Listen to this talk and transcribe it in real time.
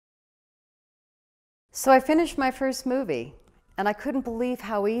So I finished my first movie, and I couldn't believe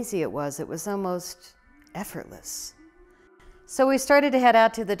how easy it was. It was almost effortless. So we started to head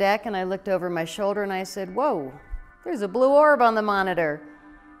out to the deck, and I looked over my shoulder and I said, "Whoa, there's a blue orb on the monitor."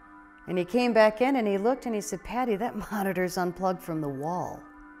 And he came back in and he looked and he said, "Patty, that monitor's unplugged from the wall."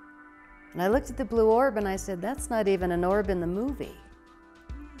 And I looked at the blue orb and I said, "That's not even an orb in the movie."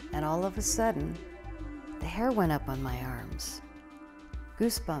 And all of a sudden, the hair went up on my arms.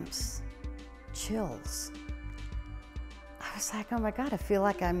 Goosebumps, chills. I was like, oh my God, I feel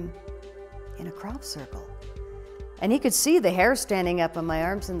like I'm in a crop circle. And he could see the hair standing up on my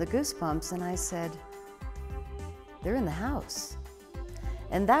arms and the goosebumps, and I said, they're in the house.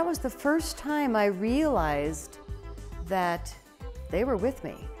 And that was the first time I realized that they were with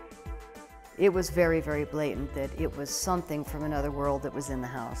me. It was very, very blatant that it was something from another world that was in the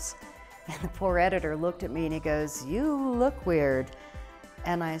house. And the poor editor looked at me and he goes, "You look weird."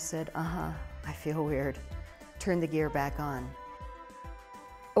 And I said, I feel weird. Turn the gear back on.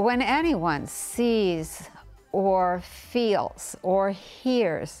 When anyone sees or feels or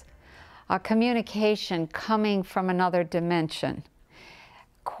hears a communication coming from another dimension,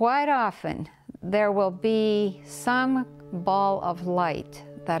 quite often there will be some ball of light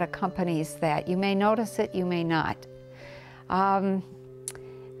that accompanies that. You may notice it, you may not.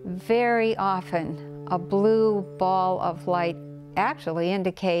 Very often a blue ball of light actually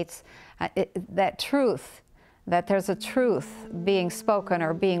indicates that truth, that there's a truth being spoken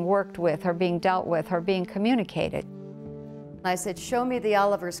or being worked with or being dealt with or being communicated. I said, "Show me the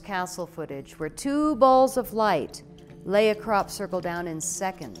Oliver's Castle footage where two balls of light lay a crop circle down in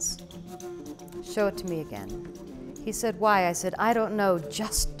seconds. Show it to me again." He said, "Why?" I said, "I don't know,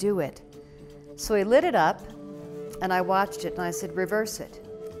 just do it." So he lit it up and I watched it and I said, "Reverse it."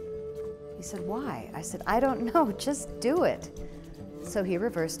 He said, "Why?" I said, "I don't know, just do it." So he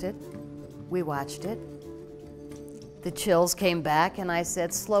reversed it. We watched it. The chills came back and I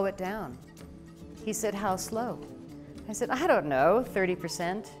said, "Slow it down." He said, "How slow?" I said, "I don't know,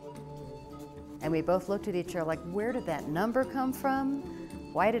 30%. And we both looked at each other like, where did that number come from?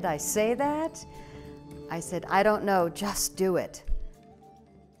 Why did I say that? I said, "I don't know, just do it."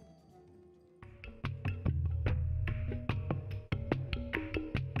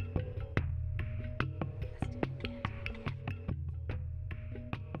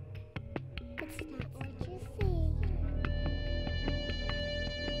 It's not what you see.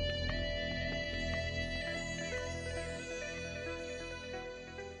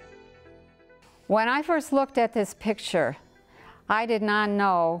 When I first looked at this picture, I did not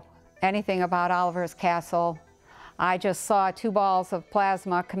know anything about Oliver's Castle. I just saw two balls of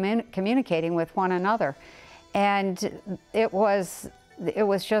plasma communicating with one another. And it was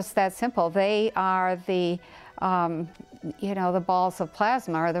just that simple. They are the, the balls of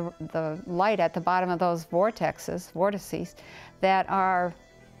plasma, or the light at the bottom of those vortices that are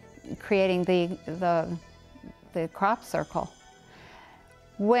creating the crop circle.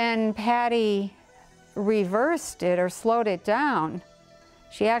 When Patty reversed it or slowed it down,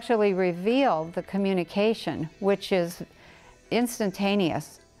 she actually revealed the communication, which is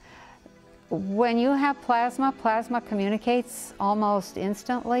instantaneous. When you have plasma, plasma communicates almost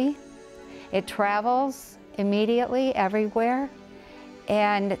instantly. It travels immediately everywhere,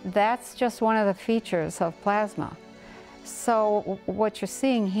 and that's just one of the features of plasma. So what you're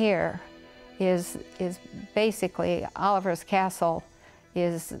seeing here is basically Oliver's Castle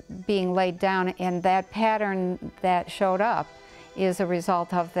is being laid down, and that pattern that showed up is a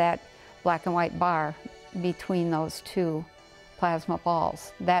result of that black and white bar between those two plasma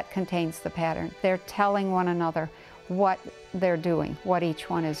balls. That contains the pattern. They're telling one another what they're doing, what each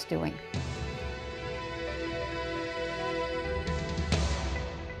one is doing.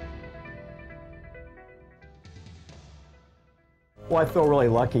 Well, I feel really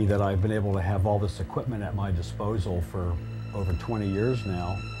lucky that I've been able to have all this equipment at my disposal for over 20 years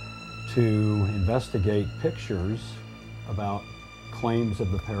now to investigate pictures about claims of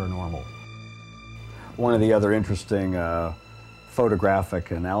the paranormal. One of the other interesting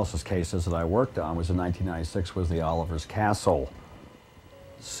photographic analysis cases that I worked on was in 1996 was the Oliver's Castle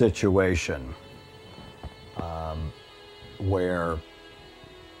situation, where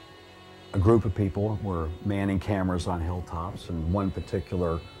a group of people were manning cameras on hilltops, and one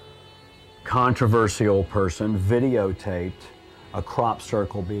particular controversial person videotaped a crop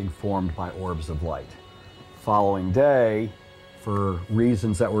circle being formed by orbs of light. Following day, for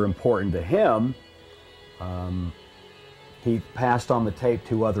reasons that were important to him, he passed on the tape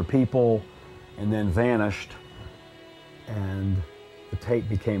to other people and then vanished, and the tape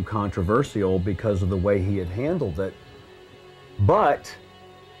became controversial because of the way he had handled it. But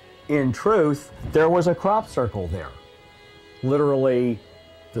in truth, there was a crop circle there. Literally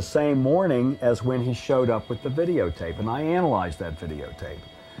the same morning as when he showed up with the videotape. And I analyzed that videotape.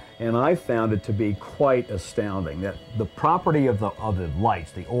 And I found it to be quite astounding that the property of the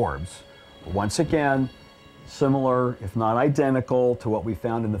lights, the orbs, once again, similar, if not identical, to what we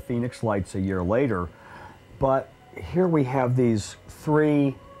found in the Phoenix lights a year later. But here we have these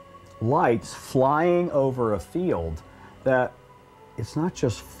 3 lights flying over a field that it's not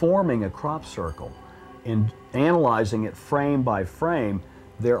just forming a crop circle. In analyzing it frame by frame,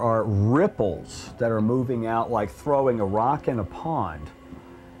 there are ripples that are moving out like throwing a rock in a pond.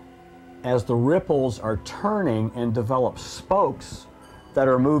 As the ripples are turning and develop spokes that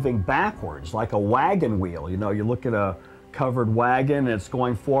are moving backwards, like a wagon wheel. You know, you look at a covered wagon and it's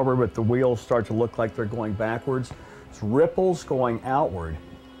going forward, but the wheels start to look like they're going backwards. It's ripples going outward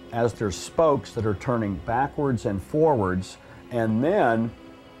as there's spokes that are turning backwards and forwards, and then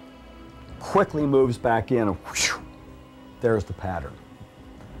quickly moves back in, and whoosh, there's the pattern.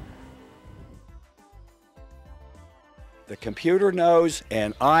 The computer knows,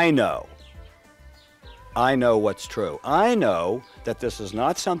 and I know what's true. I know that this is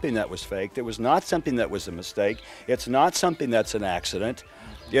not something that was faked. It was not something that was a mistake. It's not something that's an accident.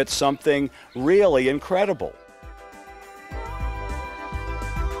 It's something really incredible.